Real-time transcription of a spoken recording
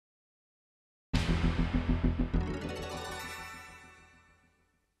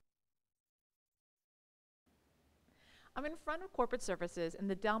I'm in front of Corporate Services in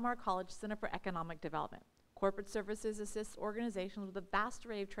the Del Mar College Center for Economic Development. Corporate Services assists organizations with a vast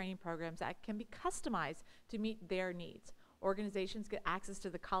array of training programs that can be customized to meet their needs. Organizations get access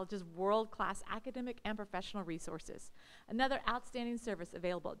to the college's world-class academic and professional resources. Another outstanding service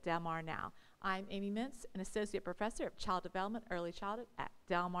available at Del Mar Now. I'm Amy Mintz, an Associate Professor of Child Development, Early Childhood at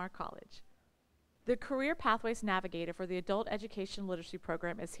Del Mar College. The Career Pathways Navigator for the Adult Education Literacy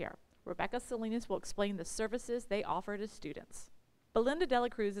Program is here. Rebecca Salinas will explain the services they offer to students. Belinda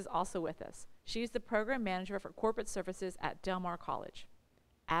Cruz is also with us. She's the Program Manager for Corporate Services at Del Mar College.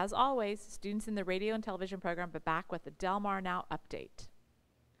 As always, students in the radio and television program are back with the Del Mar Now update.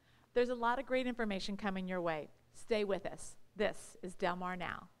 There's a lot of great information coming your way. Stay with us. This is Del Mar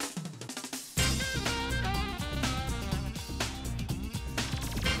Now.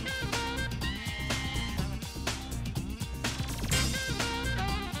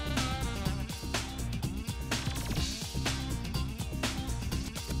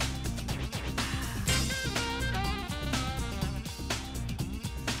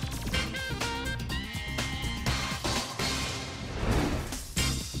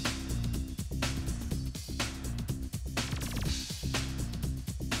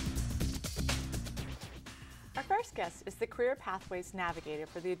 Our first guest is the Career Pathways Navigator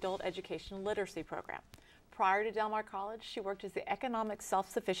for the Adult Education Literacy Program. Prior to Del Mar College, she worked as the Economic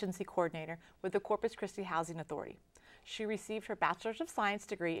Self-Sufficiency Coordinator with the Corpus Christi Housing Authority. She received her Bachelor's of Science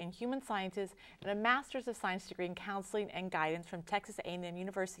degree in Human Sciences and a Master's of Science degree in Counseling and Guidance from Texas A&M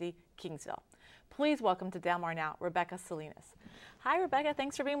University, Kingsville. Please welcome to Del Mar Now, Rebecca Salinas. Hi, Rebecca.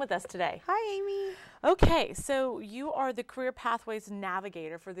 Thanks for being with us today. Hi, Amy. Okay, so you are the Career Pathways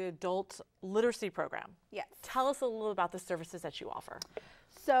Navigator for the Adult Literacy Program. Yes. Tell us a little about the services that you offer.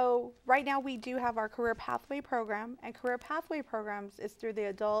 So right now we do have our Career Pathway program, and Career Pathway programs is through the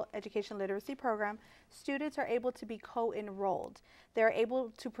Adult Education Literacy Program. Students are able to be co-enrolled. They're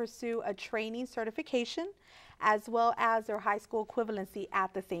able to pursue a training certification as well as their high school equivalency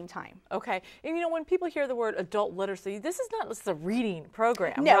at the same time. Okay, and you know, when people hear the word adult literacy, this is not just a reading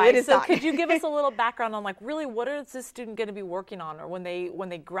program, no, right? It is so not. Could you give us a little background on, like, really what is this student going to be working on, or when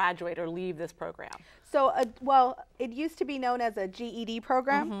they graduate or leave this program? So, well, it used to be known as a GED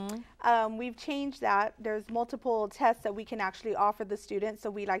program. We've changed that. There's multiple tests that we can actually offer the students,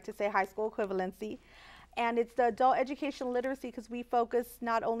 so we like to say high school equivalency. And it's the adult education literacy because we focus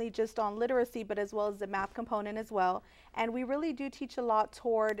not only just on literacy, but as well as the math component as well. And we really do teach a lot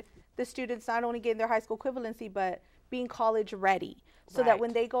toward the students not only getting their high school equivalency, but being college ready. So that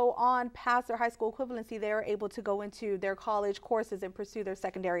when they go on past their high school equivalency, they are able to go into their college courses and pursue their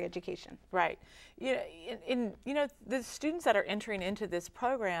secondary education. Right. You know, the students that are entering into this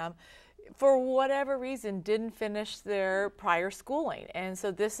program, for whatever reason, didn't finish their prior schooling. And so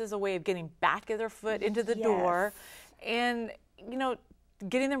this is a way of getting back their foot into the door and, you know,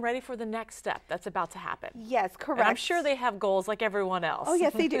 getting them ready for the next step that's about to happen. Yes, correct. And I'm sure they have goals like everyone else. Oh,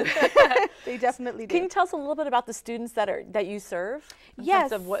 yes, they do. They definitely do. Can you tell us a little bit about the students that you serve? In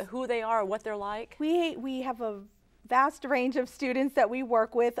terms of who they are, what they're like? We have a vast range of students that we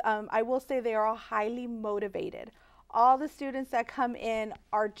work with. I will say they are all highly motivated. All the students that come in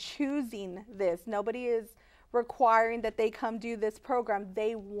are choosing this. Nobody is requiring that they come do this program.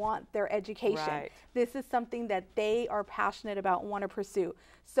 They want their education. Right. This is something that they are passionate about and want to pursue.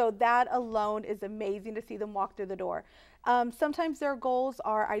 So that alone is amazing to see them walk through the door. Sometimes their goals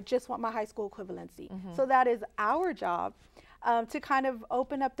are, I just want my high school equivalency. So that is our job to kind of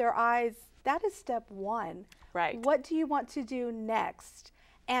open up their eyes. That is step one. Right. What do you want to do next?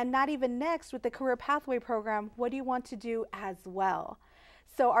 And not even next with the Career Pathway program, what do you want to do as well?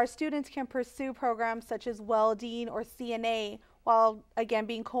 So our students can pursue programs such as welding or CNA while, again,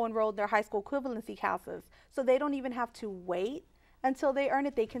 being co-enrolled in their high school equivalency classes. So they don't even have to wait until they earn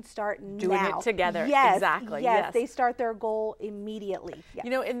it. They can start doing now. It together. Yes, Exactly. Yes, they start their goal immediately. Yes. You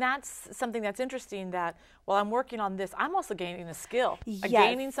know, and that's something that's interesting, that while I'm working on this, I'm also gaining a skill. Yes.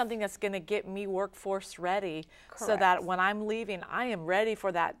 Gaining something that's going to get me workforce ready. Correct. So that when I'm leaving, I am ready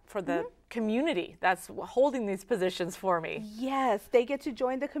for that, for the community that's holding these positions for me. Yes, they get to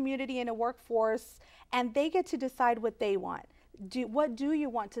join the community in a workforce, and they get to decide what they want. What do you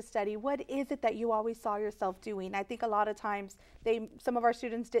want to study? What is it that you always saw yourself doing? I think a lot of times some of our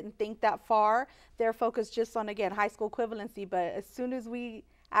students didn't think that far. They're focused just on, again, high school equivalency, but as soon as we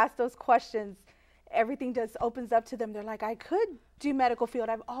ask those questions, everything just opens up to them. They're like, I could do medical field.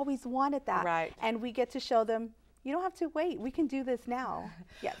 I've always wanted that. Right. And we get to show them, you don't have to wait. We can do this now.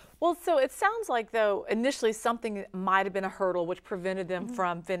 Yes. Well, so it sounds like, though, initially something might have been a hurdle which prevented them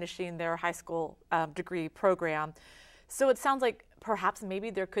from finishing their high school degree program. So it sounds like perhaps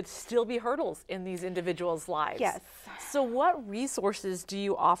maybe there could still be hurdles in these individuals' lives. Yes. So what resources do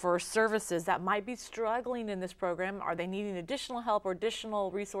you offer, services that might be struggling in this program? Are they needing additional help or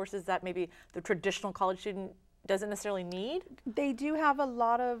additional resources that maybe the traditional college student doesn't necessarily need? They do have a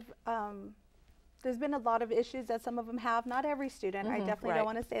lot of, there's been a lot of issues that some of them have. Not every student, I definitely don't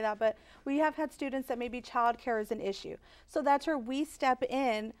want to say that, but we have had students that maybe childcare is an issue. So that's where we step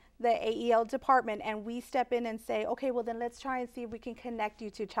in, the AEL department, and we step in and say, okay, well then let's try and see if we can connect you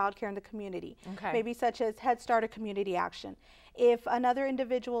to childcare in the community. Okay. Maybe such as Head Start or community action. If another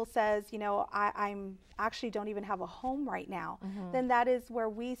individual says, you know, I'm actually don't even have a home right now, then that is where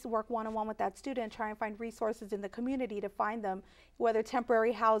we work one-on-one with that student, try and find resources in the community to find them, whether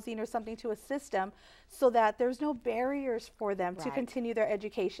temporary housing or something to assist them, so that there's no barriers for them to continue their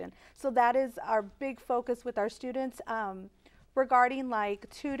education. So that is our big focus with our students. Regarding like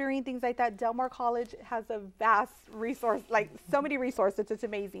tutoring, things like that, Del Mar College has a vast resource, like so many resources, it's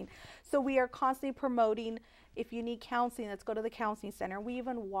amazing. So we are constantly promoting, if you need counseling, let's go to the counseling center. We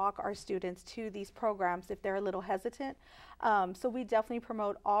even walk our students to these programs if they're a little hesitant. So we definitely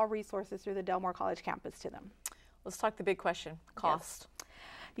promote all resources through the Del Mar College campus to them. Let's talk the big question, cost.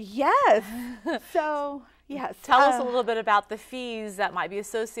 Yes. So, yes. Tell us a little bit about the fees that might be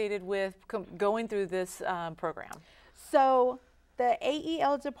associated with going through this program. So the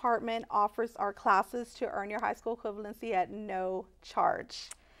AEL department offers our classes to earn your high school equivalency at no charge.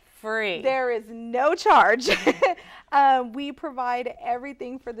 Free. There is no charge. We provide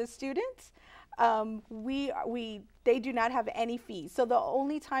everything for the students. They do not have any fees. So the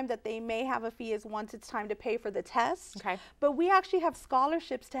only time that they may have a fee is once it's time to pay for the test. Okay. But we actually have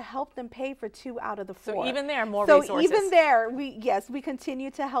scholarships to help them pay for 2 out of the 4. So even there, more resources. So even there, we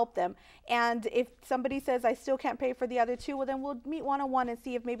continue to help them. And if somebody says, I still can't pay for the other 2, well then we'll meet one-on-one and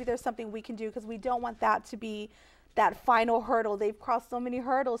see if maybe there's something we can do, because we don't want that to be that final hurdle. They've crossed so many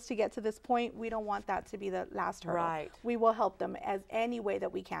hurdles to get to this point. We don't want that to be the last hurdle. Right. We will help them as any way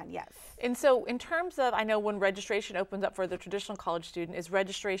that we can, yes. And so in terms of, I know when registration opens up for the traditional college student, is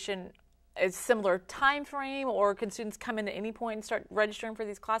registration a similar time frame, or can students come in at any point and start registering for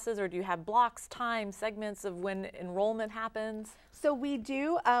these classes, or do you have blocks, time, segments of when enrollment happens? So we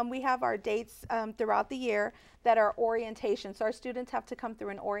do, we have our dates throughout the year that are orientation. So our students have to come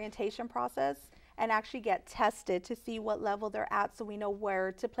through an orientation process and actually get tested to see what level they're at, so we know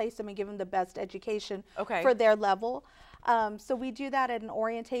where to place them and give them the best education for their level. So we do that at an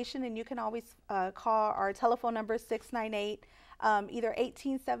orientation, and you can always call our telephone number 698 either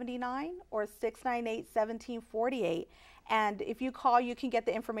 1879 or 698 1748. And if you call, you can get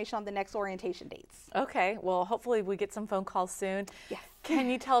the information on the next orientation dates. Okay, well, hopefully we get some phone calls soon. Yes. Can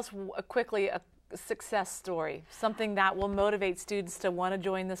you tell us quickly a success story, something that will motivate students to want to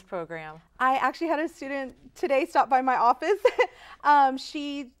join this program? I actually had a student today stop by my office.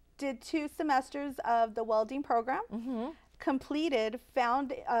 She did 2 semesters of the welding program, completed,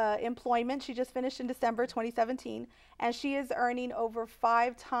 found employment. She just finished in December 2017, and she is earning over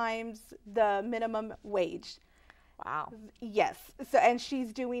 5 times the minimum wage. Wow. Yes. So, and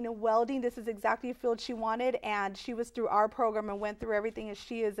she's doing welding. This is exactly the field she wanted, and she was through our program and went through everything, and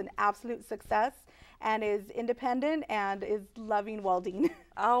she is an absolute success and is independent and is loving welding.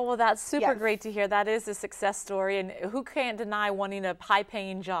 Oh, well, that's super great to hear. That is a success story, and who can't deny wanting a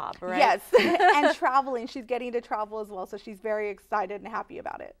high-paying job, right? Yes, and traveling. She's getting to travel as well, so she's very excited and happy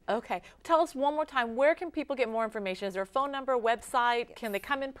about it. Okay. Tell us one more time, where can people get more information? Is there a phone number, website? Yes. Can they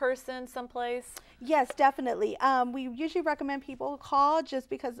come in person someplace? Yes, definitely. We usually recommend people call, just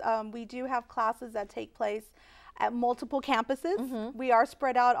because we do have classes that take place at multiple campuses. We are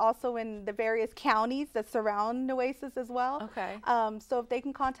spread out also in the various counties that surround Nueces as well. Okay. So if they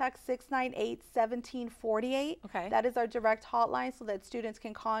can contact 698-1748, that is our direct hotline, so that students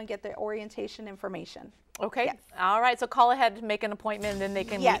can call and get their orientation information. Okay. Yes. All right. So call ahead to make an appointment, and then they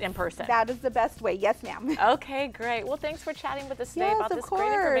can meet in person. That is the best way. Yes, ma'am. Okay, great. Well, thanks for chatting with us today about this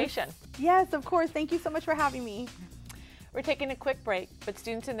great information. Yes, of course. Thank you so much for having me. We're taking a quick break, but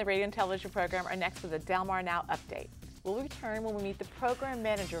students in the radio and television program are next with a Del Mar Now update. We'll return when we meet the program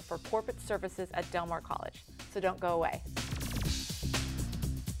manager for corporate services at Del Mar College. So don't go away.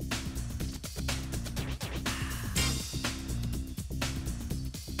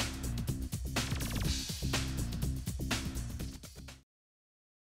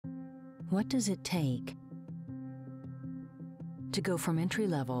 What does it take to go from entry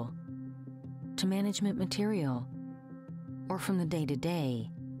level to management material, or from the day-to-day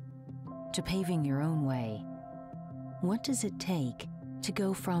to paving your own way? What does it take to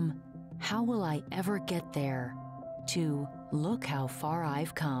go from "how will I ever get there" to "look how far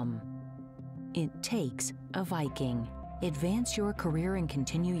I've come"? It takes a Viking. Advance your career and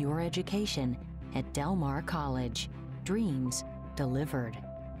continue your education at Del Mar College. Dreams delivered.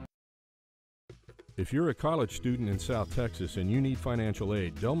 If you're a college student in South Texas and you need financial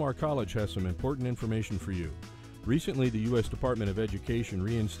aid, Del Mar College has some important information for you. Recently, the U.S. Department of Education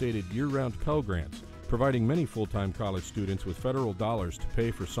reinstated year-round Pell Grants, providing many full-time college students with federal dollars to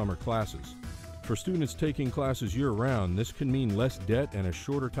pay for summer classes. For students taking classes year-round, this can mean less debt and a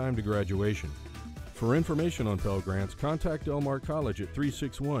shorter time to graduation. For information on Pell Grants, contact Del Mar College at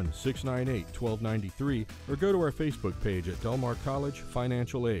 361-698-1293 or go to our Facebook page at Del Mar College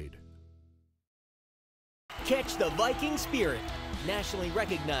Financial Aid. Catch the Viking spirit. Nationally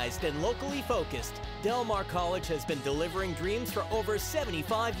recognized and locally focused, Del Mar College has been delivering dreams for over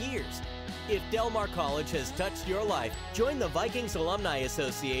 75 years. If Del Mar College has touched your life, join the Vikings Alumni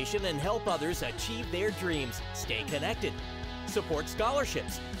Association and help others achieve their dreams. Stay connected. Support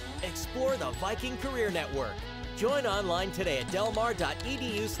scholarships. Explore the Viking Career Network. Join online today at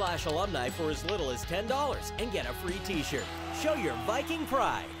delmar.edu/alumni for as little as $10 and get a free t-shirt. Show your Viking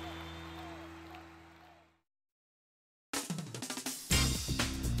pride.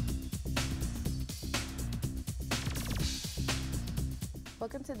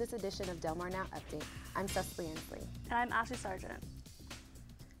 Welcome to this edition of Del Mar Now Update. I'm Cecily Inslee. And I'm Ashley Sargent.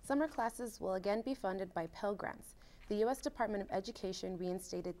 Summer classes will again be funded by Pell Grants. The U.S. Department of Education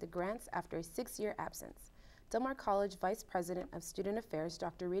reinstated the grants after a 6-year absence. Del Mar College Vice President of Student Affairs,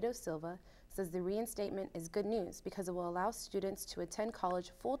 Dr. Rito Silva, says the reinstatement is good news because it will allow students to attend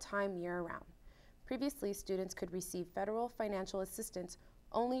college full-time year-round. Previously, students could receive federal financial assistance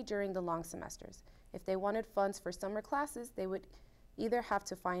only during the long semesters. If they wanted funds for summer classes, they would either have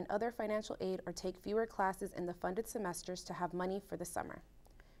to find other financial aid or take fewer classes in the funded semesters to have money for the summer.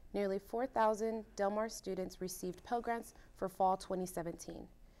 Nearly 4,000 Del Mar students received Pell Grants for fall 2017.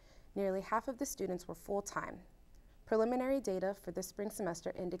 Nearly half of the students were full-time. Preliminary data for the spring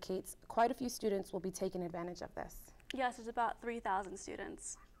semester indicates quite a few students will be taking advantage of this. Yes, there's about 3,000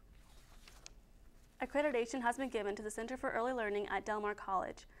 students. Accreditation has been given to the Center for Early Learning at Del Mar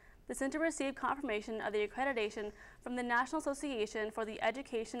College. The center received confirmation of the accreditation from the National Association for the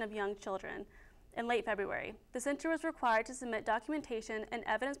Education of Young Children in late February. The center was required to submit documentation and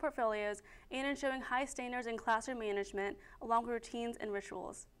evidence portfolios and in showing high standards in classroom management along with routines and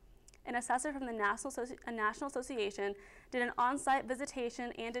rituals. An assessor from the National Association did an on-site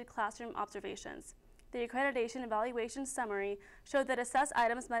visitation and did classroom observations. The accreditation evaluation summary showed that assessed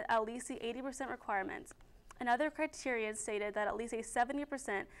items met at least the 80% requirements. Another criterion stated that at least a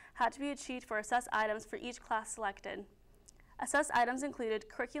 70% had to be achieved for assessed items for each class selected. Assessed items included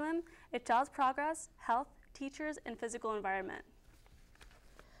curriculum, a child's progress, health, teachers, and physical environment.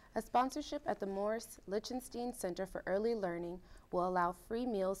 A sponsorship at the Morris Lichtenstein Center for Early Learning will allow free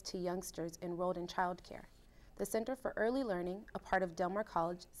meals to youngsters enrolled in childcare. The Center for Early Learning, a part of Del Mar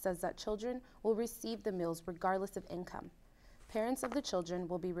College, says that children will receive the meals regardless of income. Parents of the children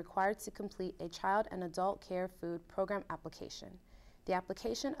will be required to complete a child and adult care food program application. The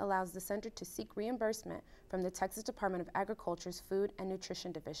application allows the center to seek reimbursement from the Texas Department of Agriculture's Food and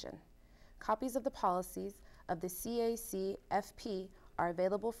Nutrition Division. Copies of the policies of the CACFP are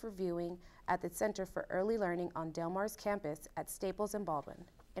available for viewing at the Center for Early Learning on Del Mar's campus at Staples and Baldwin.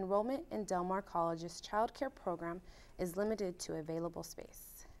 Enrollment in Del Mar College's child care program is limited to available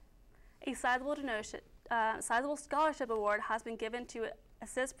space. A sizable scholarship award has been given to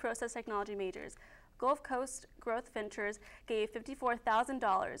assist process technology majors. Gulf Coast Growth Ventures gave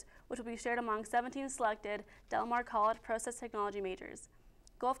 $54,000, which will be shared among 17 selected Del Mar College process technology majors.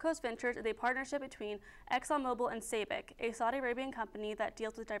 Gulf Coast Ventures is a partnership between ExxonMobil and SABIC, a Saudi Arabian company that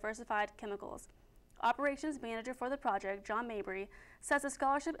deals with diversified chemicals. Operations manager for the project, John Mabry, says the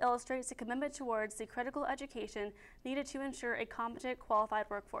scholarship illustrates the commitment towards the critical education needed to ensure a competent, qualified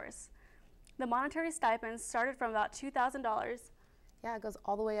workforce. The monetary stipends started from about $2,000. Yeah, it goes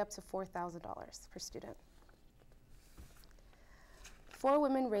all the way up to $4,000 per student. 4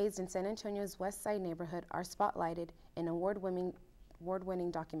 women raised in San Antonio's West Side neighborhood are spotlighted in an award-winning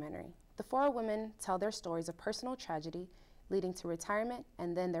documentary. The 4 women tell their stories of personal tragedy leading to retirement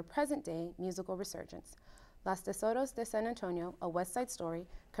and then their present-day musical resurgence. Las Tesoros de San Antonio, a West Side story,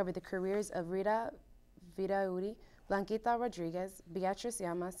 covered the careers of Rita Viraudi, Blanquita Rodriguez, Beatriz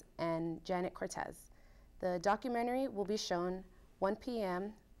Llamas, and Janet Cortez. The documentary will be shown 1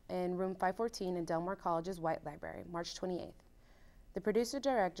 p.m. in room 514 in Del Mar College's White Library, March 28th. The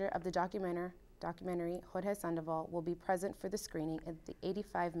producer-director of the documentary, Jorge Sandoval, will be present for the screening of the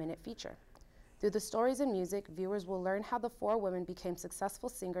 85-minute feature. Through the stories and music, viewers will learn how the 4 women became successful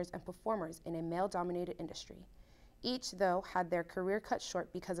singers and performers in a male-dominated industry. Each, though, had their career cut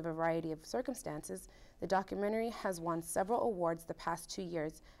short because of a variety of circumstances. The documentary has won several awards the past 2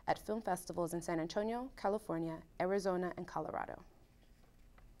 years at film festivals in San Antonio, California, Arizona, and Colorado.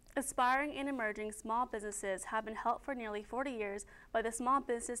 Aspiring and emerging small businesses have been helped for nearly 40 years by the Small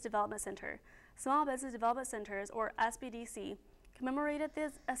Business Development Center. Small Business Development Centers, or SBDC, commemorated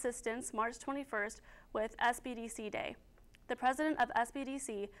this assistance March 21st with SBDC Day. The president of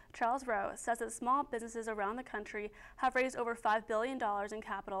SBDC, Charles Rowe, says that small businesses around the country have raised over $5 billion in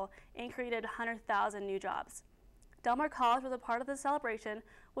capital and created 100,000 new jobs. Del Mar College was a part of the celebration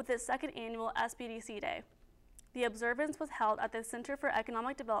with its second annual SBDC Day. The observance was held at the Center for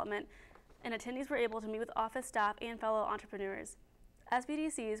Economic Development, and attendees were able to meet with office staff and fellow entrepreneurs.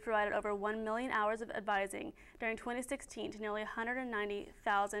 SBDCs provided over 1 million hours of advising during 2016 to nearly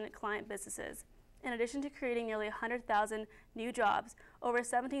 190,000 client businesses. In addition to creating nearly 100,000 new jobs, over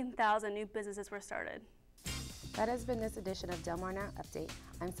 17,000 new businesses were started. That has been this edition of Del Mar Now Update.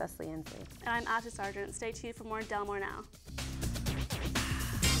 I'm Cecily Inslee. And I'm Ashley Sargent. Stay tuned for more Del Mar Now.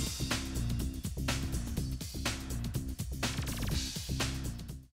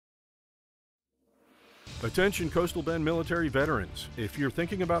 Attention Coastal Bend military veterans. If you're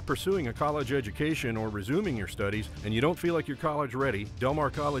thinking about pursuing a college education or resuming your studies and you don't feel like you're college ready, Del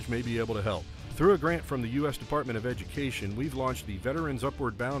Mar College may be able to help. Through a grant from the U.S. Department of Education, we've launched the Veterans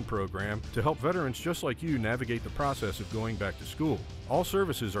Upward Bound program to help veterans just like you navigate the process of going back to school. All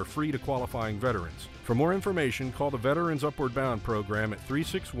services are free to qualifying veterans. For more information, call the Veterans Upward Bound program at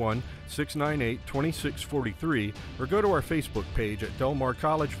 361-698-2643 or go to our Facebook page at Del Mar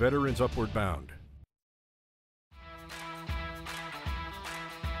College Veterans Upward Bound.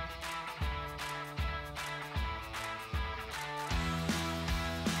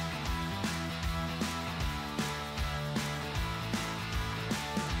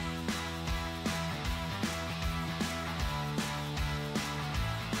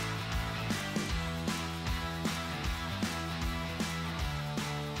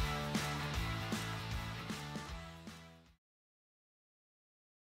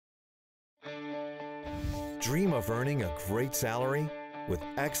 Dream of earning a great salary with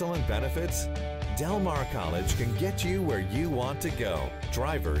excellent benefits? Del Mar College can get you where you want to go.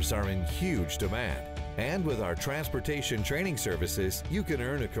 Drivers are in huge demand. And with our transportation training services, you can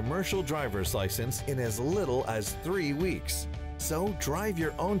earn a commercial driver's license in as little as 3 weeks. So drive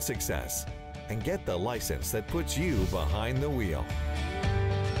your own success and get the license that puts you behind the wheel.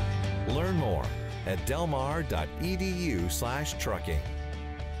 Learn more at delmar.edu/trucking.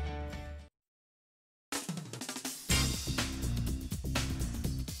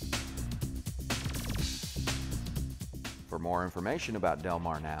 For more information about Del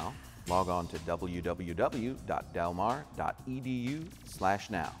Mar Now, log on to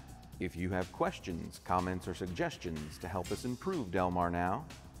www.delmar.edu/now. If you have questions, comments, or suggestions to help us improve Del Mar Now,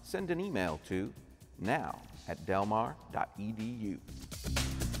 send an email to now@delmar.edu.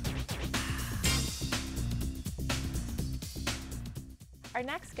 Our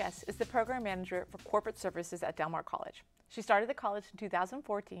next guest is the Program Manager for Corporate Services at Del Mar College. She started the college in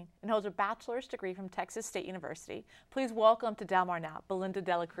 2014 and holds a bachelor's degree from Texas State University. Please welcome to Del Mar Now, Belinda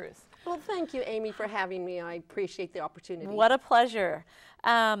de la Cruz. Well, thank you, Amy, for having me. I appreciate the opportunity. What a pleasure.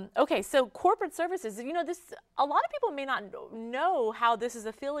 Okay, so corporate services, you know, a lot of people may not know how this is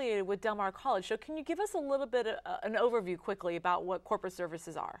affiliated with Del Mar College. So can you give us a little bit of an overview quickly about what corporate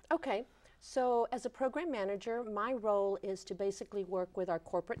services are? Okay. So as a program manager, my role is to basically work with our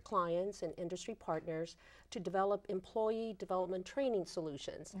corporate clients and industry partners to develop employee development training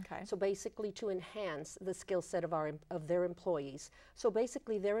solutions. Okay. So basically to enhance the skill set of their employees. So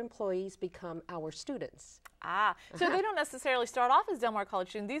basically their employees become our students. Ah, so they don't necessarily start off as Del Mar College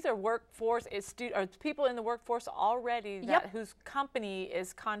students. These are workforce, or people in the workforce already whose company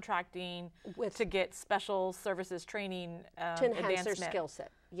is contracting to get special services training to enhance their skill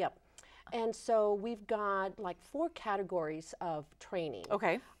set. Yep. And so we've got like 4 categories of training.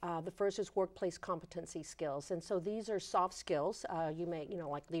 Okay. The first is workplace competency skills. And so these are soft skills. You may,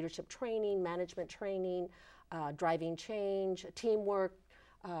 like leadership training, management training, driving change, teamwork,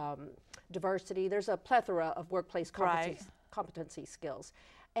 diversity. There's a plethora of workplace competency skills.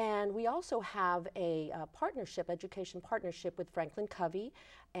 And we also have a education partnership with Franklin Covey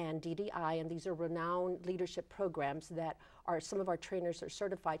and DDI, and these are renowned leadership programs that some of our trainers are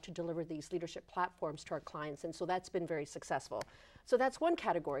certified to deliver these leadership platforms to our clients, and so that's been very successful. So that's one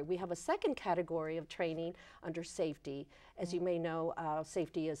category. We have a second category of training under safety. As you may know,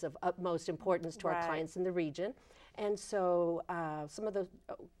 safety is of utmost importance to our clients in the region. And so some of the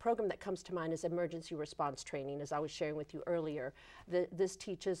program that comes to mind is emergency response training, as I was sharing with you earlier. This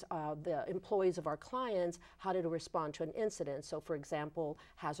teaches the employees of our clients how to respond to an incident. So for example,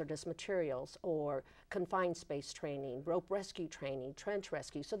 hazardous materials or confined space training, rope rescue training, trench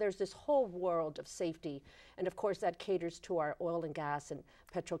rescue. So there's this whole world of safety. And of course that caters to our oil and gas and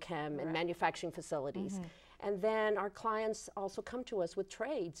petrochem and manufacturing facilities. And then our clients also come to us with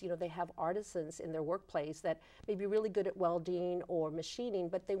trades. You know, they have artisans in their workplace that may be really good at welding or machining,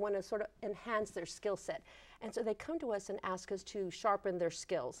 but they want to sort of enhance their skill set. And so they come to us and ask us to sharpen their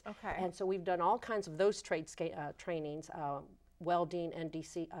skills. And so we've done all kinds of those trade trainings, welding,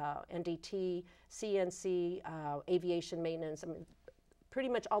 NDT, CNC, aviation maintenance, I mean, pretty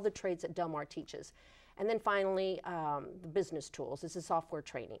much all the trades that Del Mar teaches. And then finally, the business tools. This is software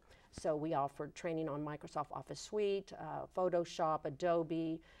training. So we offer training on Microsoft Office Suite, Photoshop,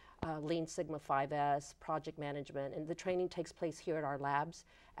 Adobe, Lean Sigma 5S, project management. And the training takes place here at our labs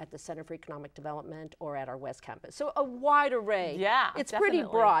at the Center for Economic Development or at our West Campus. So a wide array. Yeah, it's definitely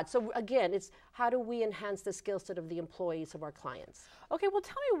pretty broad. So again, it's how do we enhance the skill set of the employees of our clients? Okay, well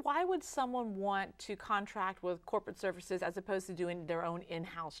tell me, why would someone want to contract with corporate services as opposed to doing their own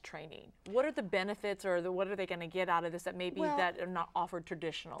in-house training? What are the benefits, or what are they going to get out of this that maybe that are not offered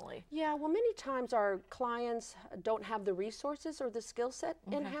traditionally? Yeah, well many times our clients don't have the resources or the skill set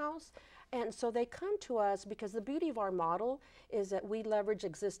in-house. And so they come to us because the beauty of our model is that we leverage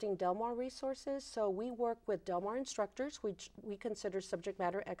existing Del Mar resources. So we work with Del Mar instructors, which we consider subject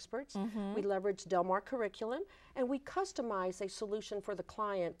matter experts. We leverage Del Mar curriculum, and we customize a solution for the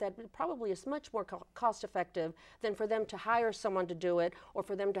client that probably is much more cost effective than for them to hire someone to do it or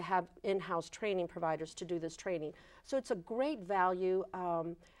for them to have in-house training providers to do this training. So it's a great value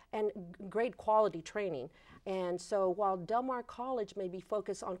and great quality training. And so while Del Mar College may be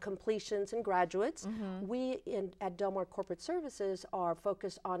focused on completions and graduates, we at Del Mar Corporate Services are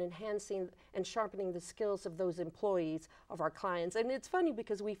focused on enhancing and sharpening the skills of those employees of our clients. And it's funny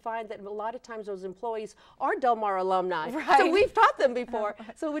because we find that a lot of times those employees are Del Mar alumni. So we've taught them before,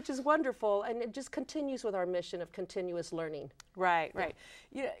 so which is wonderful. And it just continues with our mission of continuous learning. Right.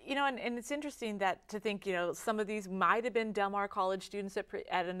 You know, and it's interesting that to think, you know, some of these might have been Del Mar College students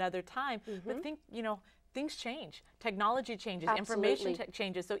at another time, but think, you know, things change. Technology changes. Information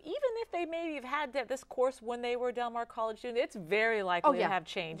changes. So even if they maybe have had this course when they were Del Mar College students, it's very likely to have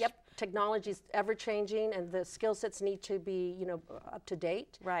changed. Yep. Technology is ever changing, and the skill sets need to be, you know, up to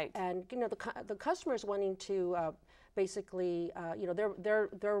date. Right. And you know, the customers wanting to basically, you know,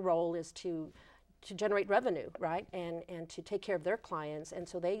 their role is to generate revenue, right, and to take care of their clients, and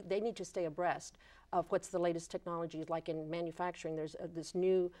so they need to stay abreast of what's the latest technology. Like in manufacturing, there's this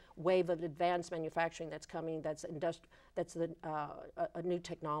new wave of advanced manufacturing that's coming. That's a new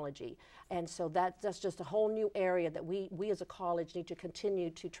technology, and so that's just a whole new area that we as a college need to continue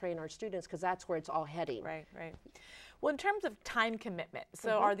to train our students, because that's where it's all heading. Right. Well, in terms of time commitment,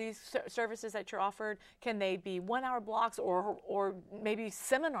 so are these services that you're offered, can they be 1 hour blocks or maybe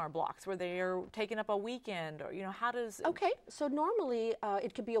seminar blocks where they are taking up a weekend, or, you know, how does? Okay, so normally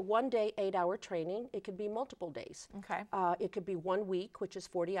it could be a 1 day, 8 hour training. It could be multiple days. Okay. It could be 1 week, which is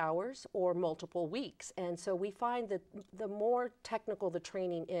 40 hours, or multiple weeks. And so we find that the more technical the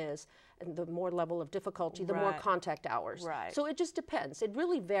training is, and the more level of difficulty, the more contact hours. Right. So it just depends. It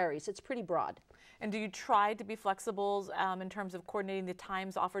really varies. It's pretty broad. And do you try to be flexible in terms of coordinating the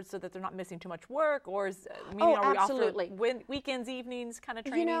times offered so that they're not missing too much work, or are we absolutely. offering weekends, evenings kind of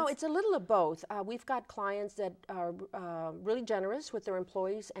trainings? You know, it's a little of both. We've got clients that are really generous with their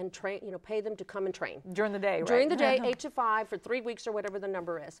employees and pay them to come and train during the day. Right? During the day, 8 to 5 for 3 weeks or whatever the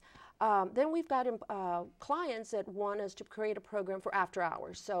number is. Then we've got clients that want us to create a program for after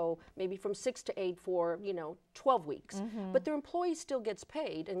hours. So maybe from 6 to 8 for 12 weeks. But their employee still gets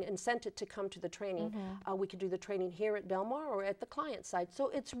paid and incented to come to the training. We could do the training here at Del Mar or at the client site. So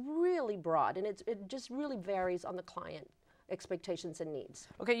it's really broad, and it just really varies on the client expectations and needs.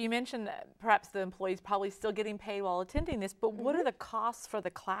 Okay, you mentioned that perhaps the employee's probably still getting paid while attending this, but what are the costs for the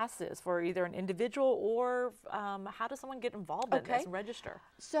classes for either an individual, or how does someone get involved in this and register?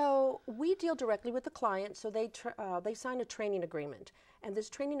 So we deal directly with the client, so they sign a training agreement. And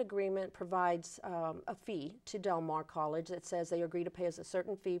this training agreement provides a fee to Del Mar College that says they agree to pay us a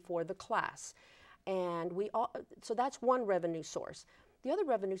certain fee for the class. And so that's one revenue source. The other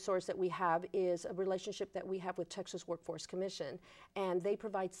revenue source that we have is a relationship that we have with Texas Workforce Commission, and they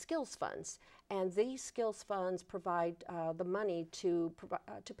provide skills funds. And these skills funds provide the money to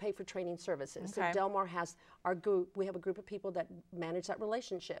pay for training services. Okay. So Del Mar has our group. We have a group of people that manage that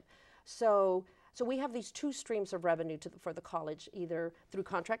relationship. So we have these two streams of revenue for the college, either through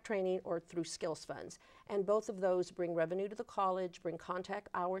contract training or through skills funds. And both of those bring revenue to the college, bring contact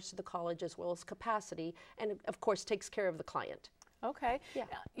hours to the college, as well as capacity, and of course takes care of the client. Okay. Yeah.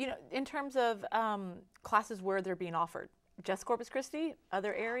 You know, in terms of classes where they're being offered, just Corpus Christi,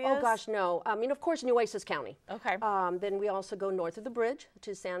 other areas? Oh gosh, no. I mean, of course, Nueces County. Okay. Then we also go north of the bridge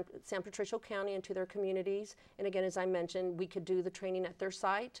to San Patricio County and to their communities. And again, as I mentioned, we could do the training at their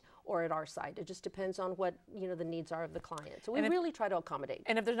site or at our site. It just depends on what, you know, the needs are of the client. So we really try to accommodate.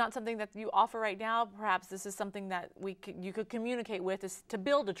 And if there's not something that you offer right now, perhaps this is something that you could communicate with to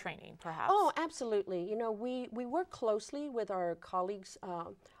build a training, perhaps. Oh, absolutely. You know, we work closely with our colleagues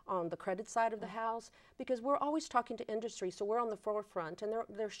on the credit side of the house, because we're always talking to industry, so we're on the forefront, and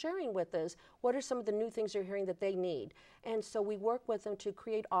they're sharing with us what are some of the new things they're hearing that they need. And so we work with them to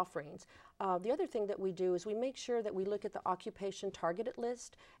create offerings. The other thing that we do is we make sure that we look at the occupation targeted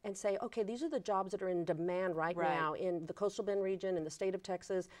list and say, okay, these are the jobs that are in demand right now in the Coastal Bend region, in the state of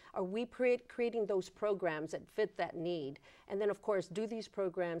Texas. Are we creating those programs that fit that need? And then, of course, do these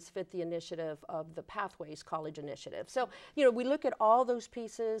programs fit the initiative of the Pathways College Initiative? So, you know, we look at all those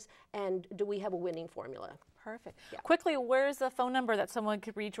pieces, and do we have a winning formula? Perfect. Yeah. Quickly, where's the phone number that someone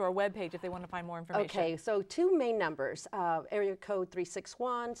could reach, or a webpage if they want to find more information? Okay, so two main numbers, area code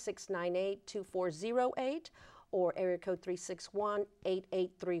 361-698-2408 or area code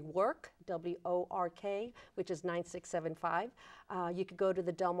 361-883-WORK, W-O-R-K, which is 9675. You could go to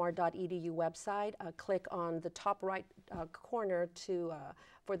the delmar.edu website, click on the top right corner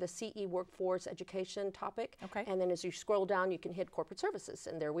for the CE Workforce Education topic. Okay. And then as you scroll down, you can hit Corporate Services,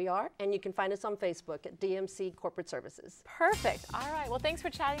 and there we are. And you can find us on Facebook at DMC Corporate Services. Perfect. All right. Well, thanks for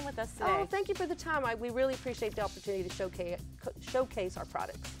chatting with us today. Oh, thank you for the time. We really appreciate the opportunity to showcase our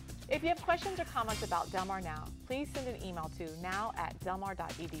products. If you have questions or comments about Del Mar Now, please send an email to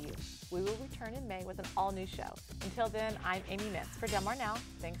now@delmar.edu. We will return in May with an all-new show. Until then, I'm Amy Mintz for Del Mar Now.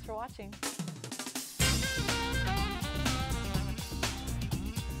 Thanks for watching.